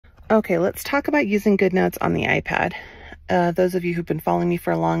Okay, let's talk about using Goodnotes on the iPad. Those of you who've been following me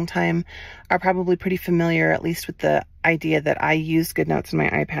for a long time are probably pretty familiar, at least with the idea that I use Goodnotes on my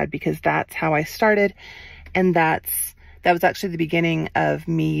iPad because that's how I started. And that was actually the beginning of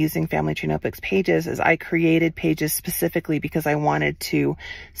me using Family Tree Notebooks pages. Is I created pages specifically because I wanted to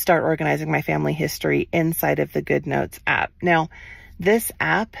start organizing my family history inside of the Goodnotes app. Now, this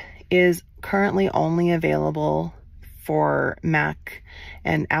app is currently only available for Mac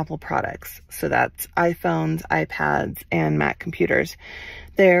and Apple products. So that's iPhones, iPads, and Mac computers.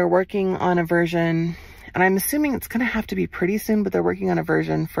 They're working on a version, and I'm assuming it's going to have to be pretty soon, but they're working on a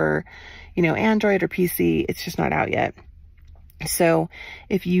version for, Android or PC. It's just not out yet. So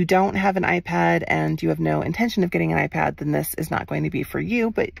if you don't have an iPad and you have no intention of getting an iPad, then this is not going to be for you,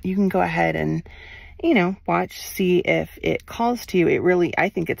 but you can go ahead and, watch, see if it calls to you. I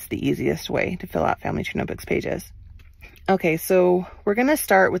think it's the easiest way to fill out Family Tree Notebooks pages. Okay, so we're going to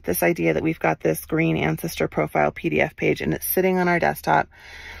start with this idea that we've got this green ancestor profile PDF page and it's sitting on our desktop.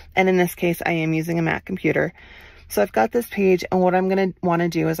 And in this case, I am using a Mac computer. So I've got this page, and what I'm going to want to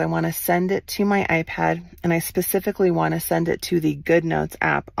do is I want to send it to my iPad, and I specifically want to send it to the Goodnotes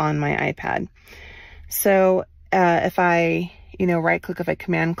app on my iPad. So if I, right click, if I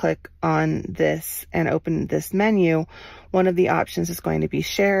command click on this and open this menu, one of the options is going to be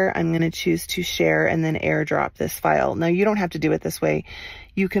share. I'm going to choose to share and then airdrop this file. Now, you don't have to do it this way.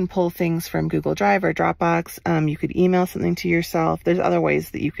 You can pull things from Google Drive or Dropbox. You could email something to yourself. There's other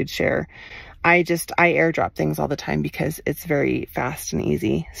ways that you could share. I airdrop things all the time because it's very fast and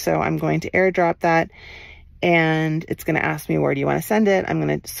easy. So I'm going to airdrop that, and it's going to ask me, where do you want to send it? I'm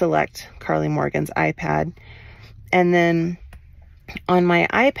going to select Carly Morgan's iPad. And then on my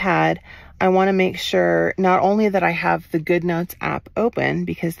iPad, I want to make sure not only that I have the Goodnotes app open,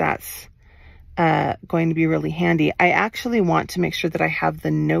 because that's going to be really handy. I actually want to make sure that I have the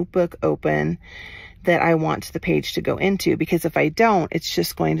notebook open that I want the page to go into, because if I don't, it's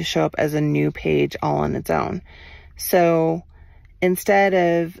just going to show up as a new page all on its own. So instead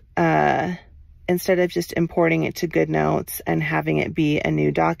of just importing it to Goodnotes and having it be a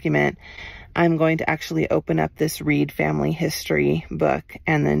new document, I'm going to actually open up this Read Family History book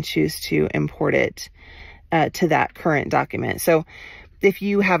and then choose to import it to that current document. So if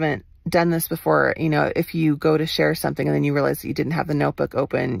you haven't done this before, if you go to share something and then you realize that you didn't have the notebook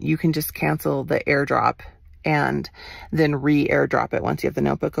open, you can just cancel the airdrop and then re-airdrop it once you have the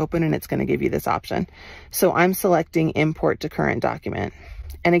notebook open, and it's going to give you this option. So I'm selecting import to current document.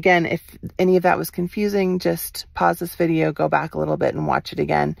 And again, if any of that was confusing, just pause this video, go back a little bit and watch it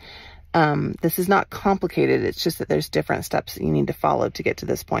again. This is not complicated. It's just that there's different steps that you need to follow to get to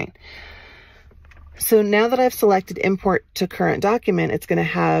this point. So now that I've selected import to current document, it's going to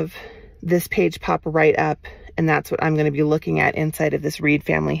have this page pop right up, and that's what I'm going to be looking at inside of this Read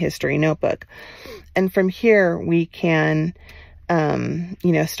Family History notebook. And from here, we can,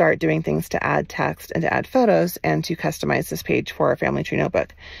 start doing things to add text and to add photos and to customize this page for our Family Tree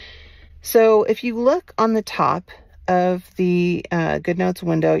notebook. So if you look on the top of the Goodnotes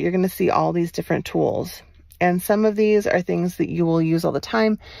window, you're going to see all these different tools. And some of these are things that you will use all the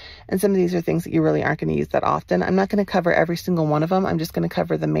time, and some of these are things that you really aren't going to use that often. I'm not going to cover every single one of them. I'm just going to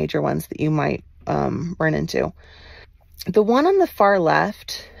cover the major ones that you might run into. The one on the far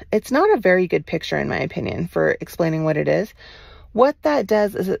left, it's not a very good picture, in my opinion, for explaining what it is. What that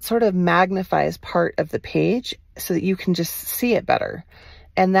does is it sort of magnifies part of the page so that you can just see it better.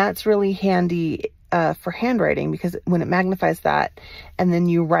 And that's really handy for handwriting, because when it magnifies that and then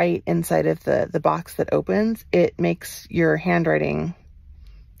you write inside of the box that opens, it makes your handwriting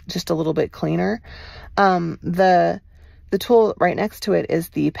just a little bit cleaner. The tool right next to it is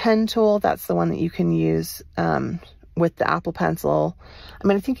the pen tool. That's the one that you can use with the Apple Pencil. I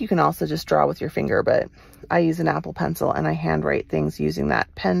mean, I think you can also just draw with your finger, but I use an Apple Pencil and I handwrite things using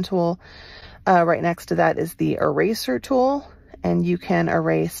that pen tool. Right next to that is the eraser tool, and you can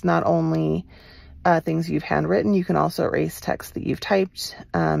erase not only things you've handwritten, you can also erase text that you've typed.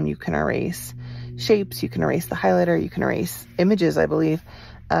 You can erase shapes, you can erase the highlighter, you can erase images, I believe.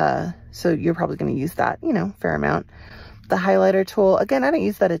 So you're probably going to use that, fair amount. The highlighter tool, again, I don't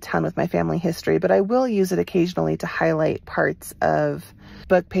use that a ton with my family history, but I will use it occasionally to highlight parts of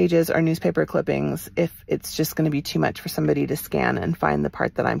book pages or newspaper clippings if it's just going to be too much for somebody to scan and find the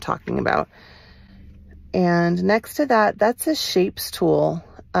part that I'm talking about. And next to that, that's a shapes tool.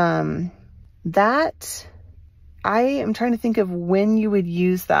 That, I am trying to think of when you would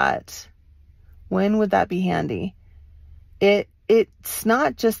use that. When would that be handy? It's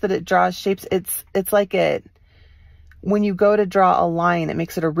not just that it draws shapes. It's like it when you go to draw a line, it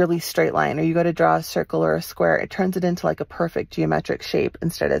makes it a really straight line, or you go to draw a circle or a square, it turns it into like a perfect geometric shape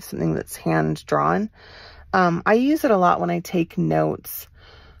instead of something that's hand drawn. I use it a lot when I take notes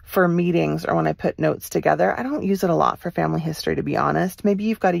for meetings or when I put notes together. I don't use it a lot for family history, to be honest. Maybe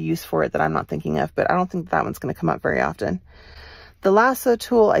you've got a use for it that I'm not thinking of, but I don't think that one's going to come up very often. The lasso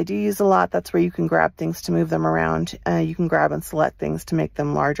tool I do use a lot. That's where you can grab things to move them around. You can grab and select things to make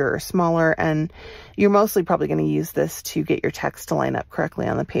them larger or smaller. And you're mostly probably going to use this to get your text to line up correctly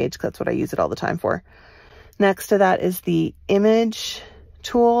on the page, because that's what I use it all the time for. Next to that is the image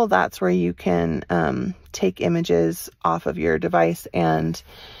tool. That's where you can take images off of your device and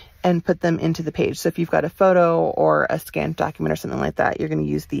put them into the page. So if you've got a photo or a scanned document or something like that, you're going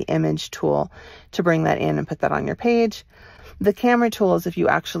to use the image tool to bring that in and put that on your page. The camera tool is if you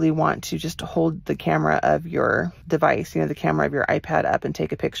actually want to just hold the camera of your device, you know, the camera of your iPad up and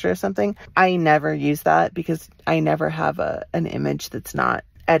take a picture of something. I never use that because I never have an image that's not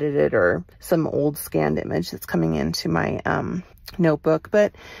edited or some old scanned image that's coming into my notebook.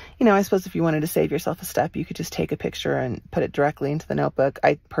 But, you know, I suppose if you wanted to save yourself a step, you could just take a picture and put it directly into the notebook.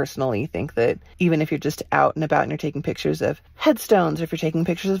 I personally think that even if you're just out and about and you're taking pictures of headstones, or if you're taking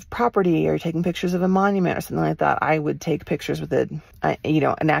pictures of property, or you're taking pictures of a monument or something like that, I would take pictures with it, you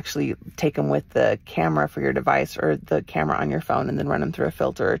know, and actually take them with the camera for your device or the camera on your phone, and then run them through a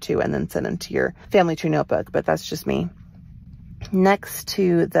filter or two and then send them to your family tree notebook. But that's just me. Next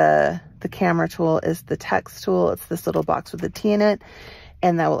to the camera tool is the text tool. It's this little box with a T in it,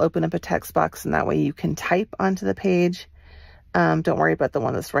 and that will open up a text box, and that way you can type onto the page. Don't worry about the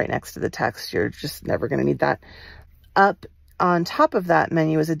one that's right next to the text. You're just never going to need that. Up on top of that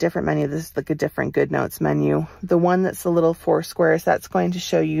menu is a different menu. This is like a different Goodnotes menu. The one that's the little 4 squares, that's going to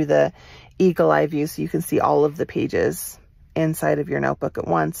show you the eagle eye view, so you can see all of the pages inside of your notebook at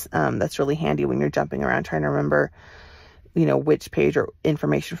once. That's really handy when you're jumping around trying to remember, you know, which page or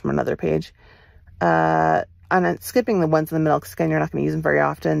information from another page. I'm skipping the ones in the middle because, again, you're not going to use them very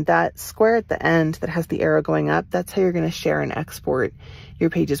often. That square at the end that has the arrow going up, that's how you're going to share and export your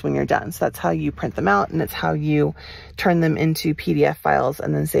pages when you're done. So that's how you print them out, and it's how you turn them into PDF files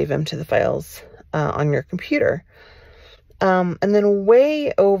and then save them to the files on your computer. And then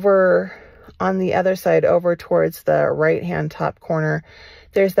way over on the other side, over towards the right-hand top corner,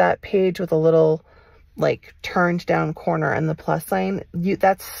 there's that page with a little like turned down corner and the plus sign.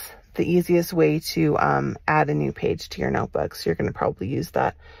 That's the easiest way to add a new page to your notebook. So you're going to probably use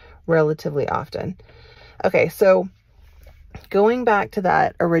that relatively often. Okay, so going back to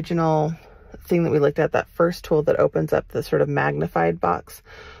that original thing that we looked at, that first tool that opens up the sort of magnified box,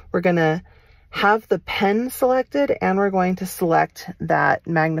 we're going to have the pen selected, and we're going to select that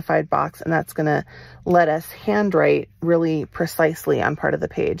magnified box, and that's going to let us handwrite really precisely on part of the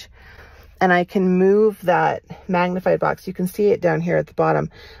page. And I can move that magnified box. You can see it down here at the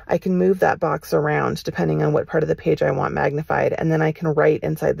bottom. I can move that box around depending on what part of the page I want magnified. And then I can write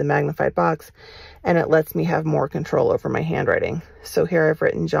inside the magnified box, and it lets me have more control over my handwriting. So here I've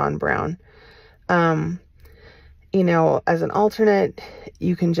written John Brown. You know, as an alternate,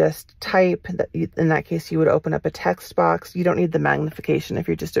 you can just type. In that case, you would open up a text box. You don't need the magnification if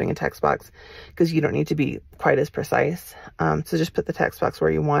you're just doing a text box, because you don't need to be quite as precise. So just put the text box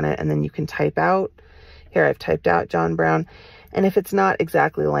where you want it, and then you can type out. Here I've typed out John Brown. And if it's not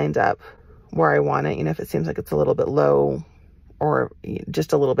exactly lined up where I want it, you know, if it seems like it's a little bit low or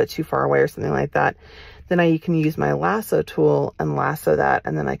just a little bit too far away or something like that, then I can use my lasso tool and lasso that,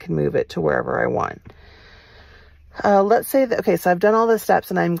 and then I can move it to wherever I want. Let's say that, okay, so I've done all the steps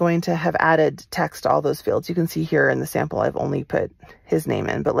and I'm going to have added text to all those fields. You can see here in the sample, I've only put his name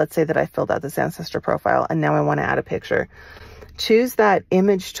in, but let's say that I filled out this ancestor profile and now I want to add a picture. Choose that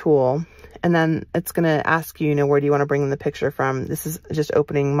image tool, and then it's going to ask you, you know, where do you want to bring the picture from? This is just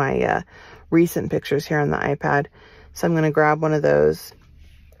opening my recent pictures here on the iPad. So I'm going to grab one of those,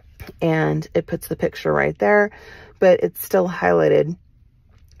 and it puts the picture right there, but it's still highlighted.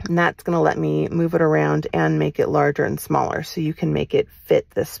 And that's going to let me move it around and make it larger and smaller, so you can make it fit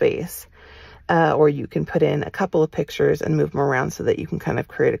the space. Or you can put in a couple of pictures and move them around so that you can kind of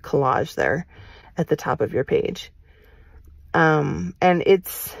create a collage there at the top of your page. And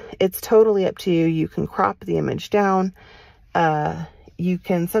it's totally up to you. You can crop the image down. You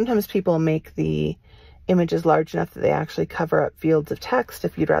can, sometimes people make the images large enough that they actually cover up fields of text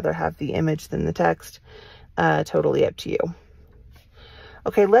if you'd rather have the image than the text. Totally up to you.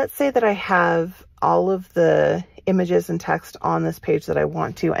 Okay, let's say that I have all of the images and text on this page that I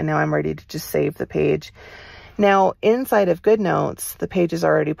want to, and now I'm ready to just save the page. Now, inside of Goodnotes, the page is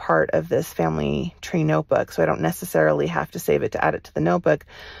already part of this family tree notebook, so I don't necessarily have to save it to add it to the notebook.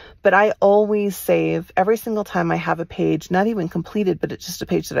 But I always save, every single time I have a page, not even completed, but it's just a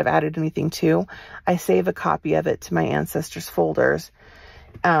page that I've added anything to, I save a copy of it to my ancestors folders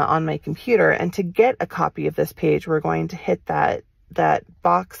on my computer. And to get a copy of this page, we're going to hit that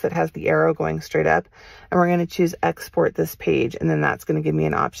box that has the arrow going straight up, and we're going to choose export this page, and then that's going to give me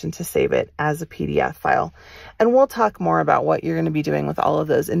an option to save it as a PDF file. And we'll talk more about what you're going to be doing with all of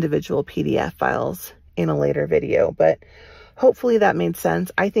those individual PDF files in a later video, but hopefully that made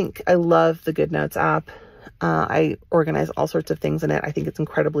sense. I think I love the Goodnotes app. I organize all sorts of things in it. I think it's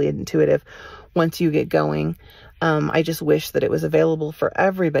incredibly intuitive once you get going. I just wish that it was available for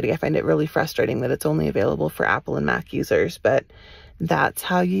everybody. I find it really frustrating that it's only available for Apple and Mac users, but that's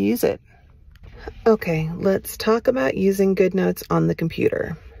how you use it. Okay, let's talk about using Goodnotes on the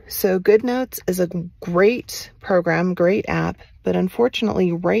computer. So Goodnotes is a great program, great app, but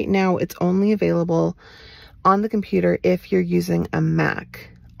unfortunately right now it's only available on the computer if you're using a Mac.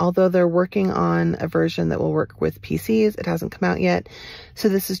 Although they're working on a version that will work with PCs, it hasn't come out yet. So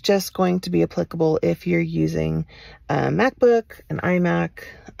this is just going to be applicable if you're using a MacBook, an iMac,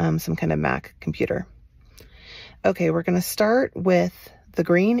 some kind of Mac computer. Okay, we're going to start with the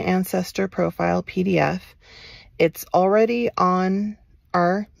Green Ancestor Profile PDF. It's already on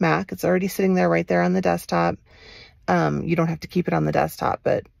our Mac. It's already sitting there right there on the desktop. You don't have to keep it on the desktop,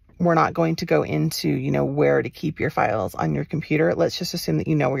 but we're not going to go into, you know, where to keep your files on your computer. Let's just assume that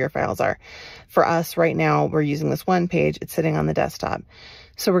you know where your files are. For us right now, we're using this one page. It's sitting on the desktop.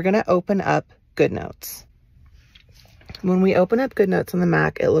 So we're going to open up Goodnotes. When we open up Goodnotes on the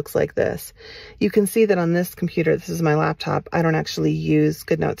Mac, it looks like this. You can see that on this computer, this is my laptop, I don't actually use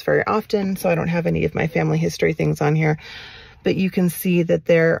Goodnotes very often, so I don't have any of my family history things on here. But you can see that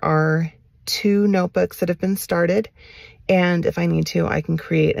there are 2 notebooks that have been started. And if I need to, I can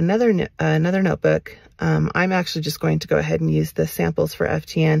create another notebook. I'm actually just going to go ahead and use the samples for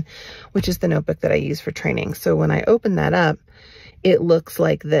FTN, which is the notebook that I use for training. So when I open that up, it looks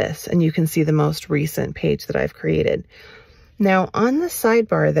like this, and you can see the most recent page that I've created. Now on the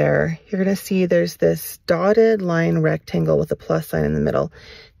sidebar there, you're going to see there's this dotted line rectangle with a plus sign in the middle.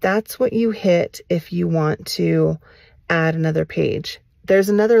 That's what you hit if you want to add another page. There's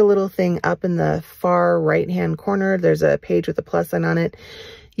another little thing up in the far right-hand corner. There's a page with a plus sign on it.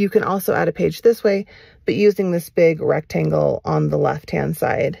 You can also add a page this way, but using this big rectangle on the left-hand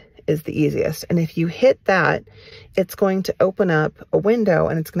side is the easiest. And if you hit that, it's going to open up a window,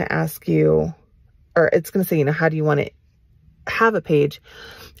 and it's going to ask you, or it's going to say, you know, how do you want to have a page?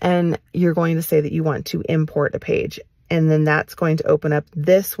 And you're going to say that you want to import a page. And then that's going to open up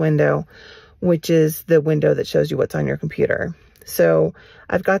this window, which is the window that shows you what's on your computer. So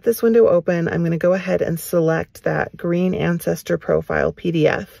I've got this window open. I'm going to go ahead and select that Green Ancestor Profile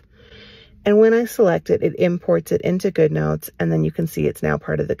PDF. And when I select it, it imports it into Goodnotes, and then you can see it's now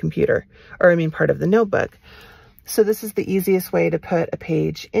part of the computer, or I mean part of the notebook. So this is the easiest way to put a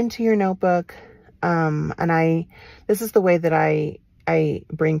page into your notebook. This is the way that I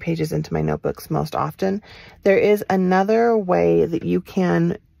bring pages into my notebooks most often. There is another way that you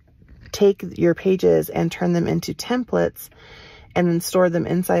can take your pages and turn them into templates and then store them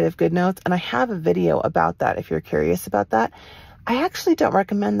inside of Goodnotes. And I have a video about that if you're curious about that. I actually don't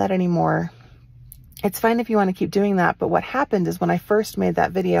recommend that anymore. It's fine if you want to keep doing that, but what happened is when I first made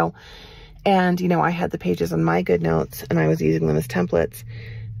that video and, you know, I had the pages on my Goodnotes and I was using them as templates,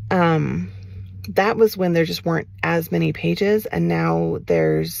 that was when there just weren't as many pages, and now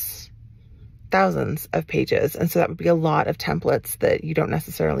there's thousands of pages. And so that would be a lot of templates that you don't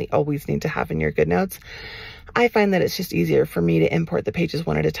necessarily always need to have in your Goodnotes. I find that it's just easier for me to import the pages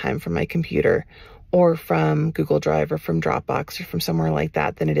one at a time from my computer or from Google Drive or from Dropbox or from somewhere like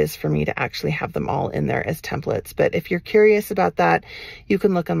that than it is for me to actually have them all in there as templates. But if you're curious about that, you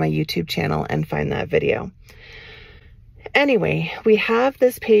can look on my YouTube channel and find that video. Anyway, we have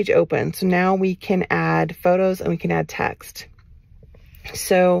this page open, so now we can add photos and we can add text.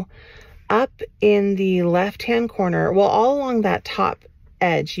 So up in the left-hand corner, well, all along that top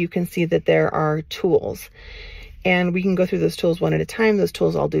edge, you can see that there are tools, and we can go through those tools one at a time. Those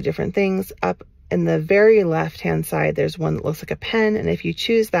tools all do different things. Up in the very left-hand side, there's one that looks like a pen, and if you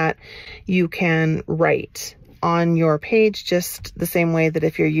choose that, you can write on your page just the same way that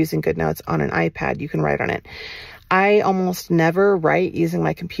if you're using Goodnotes on an iPad, you can write on it. I almost never write using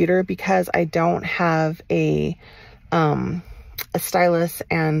my computer because I don't have a stylus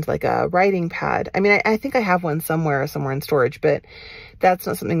and like a writing pad. I mean, I think I have one somewhere in storage, but that's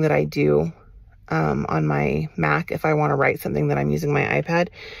not something that I do on my Mac if I want to write something that I'm using my iPad.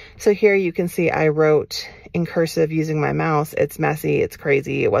 So here you can see I wrote in cursive using my mouse. It's messy, it's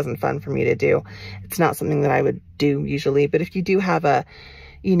crazy, it wasn't fun for me to do. It's not something that I would do usually, but if you do have a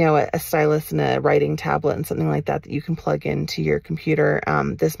stylus and a writing tablet and something like that that you can plug into your computer,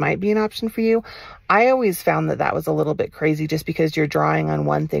 this might be an option for you. I always found that that was a little bit crazy just because you're drawing on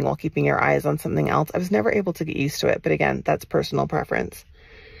one thing while keeping your eyes on something else. I was never able to get used to it, but again, that's personal preference.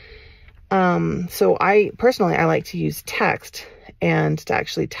 So I like to use text and to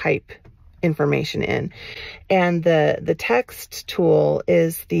actually type information in. And the text tool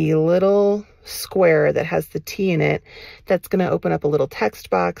is the little square that has the T in it that's going to open up a little text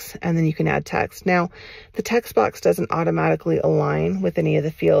box, and then you can add text. Now, the text box doesn't automatically align with any of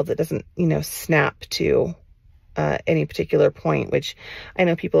the fields. It doesn't, snap to any particular point, which I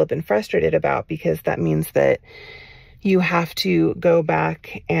know people have been frustrated about, because that means that you have to go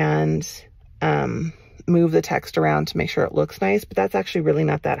back and move the text around to make sure it looks nice, but that's actually really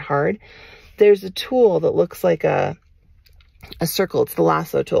not that hard. There's a tool that looks like a circle. It's the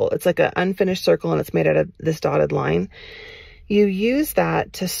lasso tool. It's like an unfinished circle, and it's made out of this dotted line. You use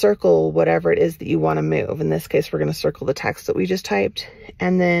that to circle whatever it is that you want to move. In this case, we're going to circle the text that we just typed,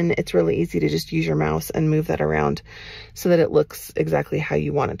 and then it's really easy to just use your mouse and move that around so that it looks exactly how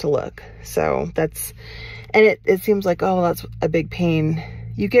you want it to look. So that's, and it seems like, oh, that's a big pain.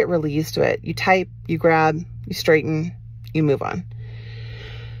 You get really used to it. You type, you grab, you straighten, you move on.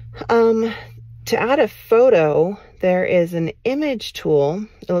 To add a photo, there is an image tool.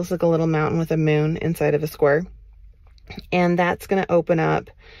 It looks like a little mountain with a moon inside of a square. And that's going to open up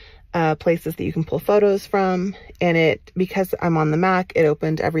places that you can pull photos from. And because I'm on the Mac, it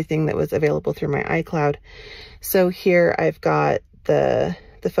opened everything that was available through my iCloud. So here I've got the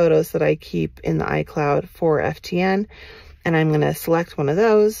photos that I keep in the iCloud for FTN. And I'm going to select one of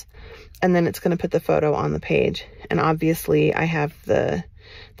those, and then it's going to put the photo on the page. And obviously I have the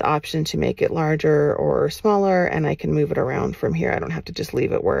option to make it larger or smaller, and I can move it around from here. I don't have to just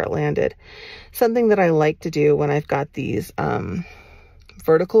leave it where it landed. Something that I like to do when I've got these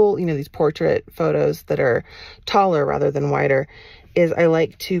vertical, these portrait photos that are taller rather than wider, is I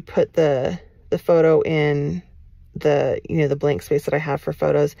like to put the photo in the blank space that I have for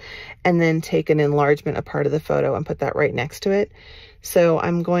photos, and then take an enlargement a part of the photo and put that right next to it. So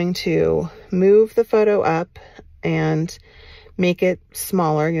I'm going to move the photo up and make it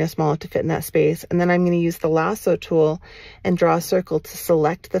smaller, small enough to fit in that space. And then I'm going to use the lasso tool and draw a circle to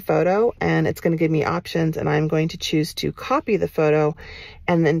select the photo, and it's going to give me options, and I'm going to choose to copy the photo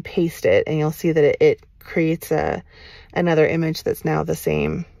and then paste it. And you'll see that it creates another image that's now the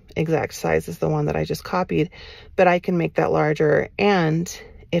same exact size as the one that I just copied, but I can make that larger. And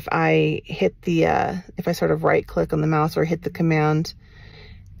if I hit if I sort of right click on the mouse or hit the command,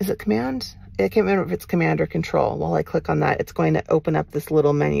 is it command? I can't remember if it's command or control. While I click on that, it's going to open up this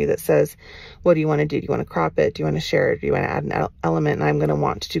little menu that says, what do you want to do? Do you want to crop it? Do you want to share it? Do you want to add an element? And I'm going to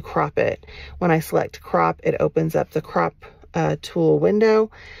want to crop it. When I select crop, it opens up the crop tool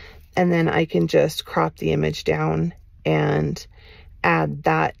window, and then I can just crop the image down and add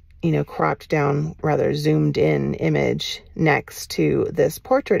that, cropped down, rather zoomed in image next to this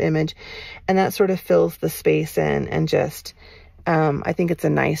portrait image. And that sort of fills the space in, and just, I think it's a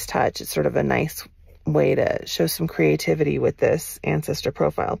nice touch. It's sort of a nice way to show some creativity with this ancestor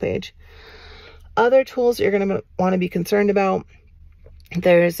profile page. Other tools you're going to want to be concerned about.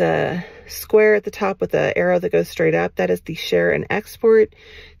 There's a square at the top with an arrow that goes straight up. That is the share and export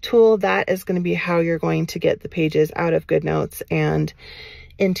tool. That is going to be how you're going to get the pages out of Goodnotes and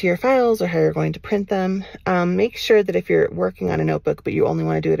into your files, or how you're going to print them. Make sure that if you're working on a notebook, but you only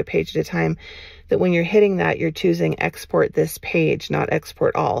want to do it a page at a time, that when you're hitting that, you're choosing export this page, not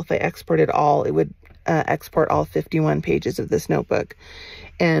export all. If I exported all, it would export all 51 pages of this notebook.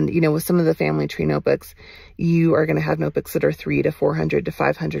 And, with some of the family tree notebooks, you are going to have notebooks that are 300 to 400 to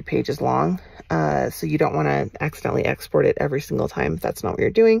 500 pages long. So you don't want to accidentally export it every single time. If that's not what you're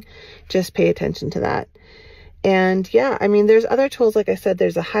doing, just pay attention to that. And yeah, there's other tools. Like I said,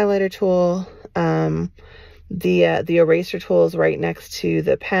 there's a highlighter tool. The eraser tool is right next to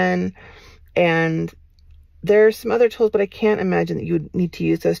the pen. And there's some other tools, but I can't imagine that you would need to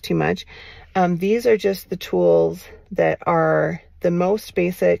use those too much. These are just the tools that are the most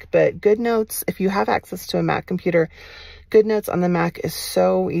basic, but Goodnotes, if you have access to a Mac computer, Goodnotes on the Mac is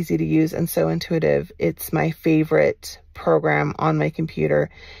so easy to use and so intuitive. It's my favorite program on my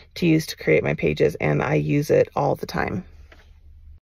computer to use to create my pages, and I use it all the time.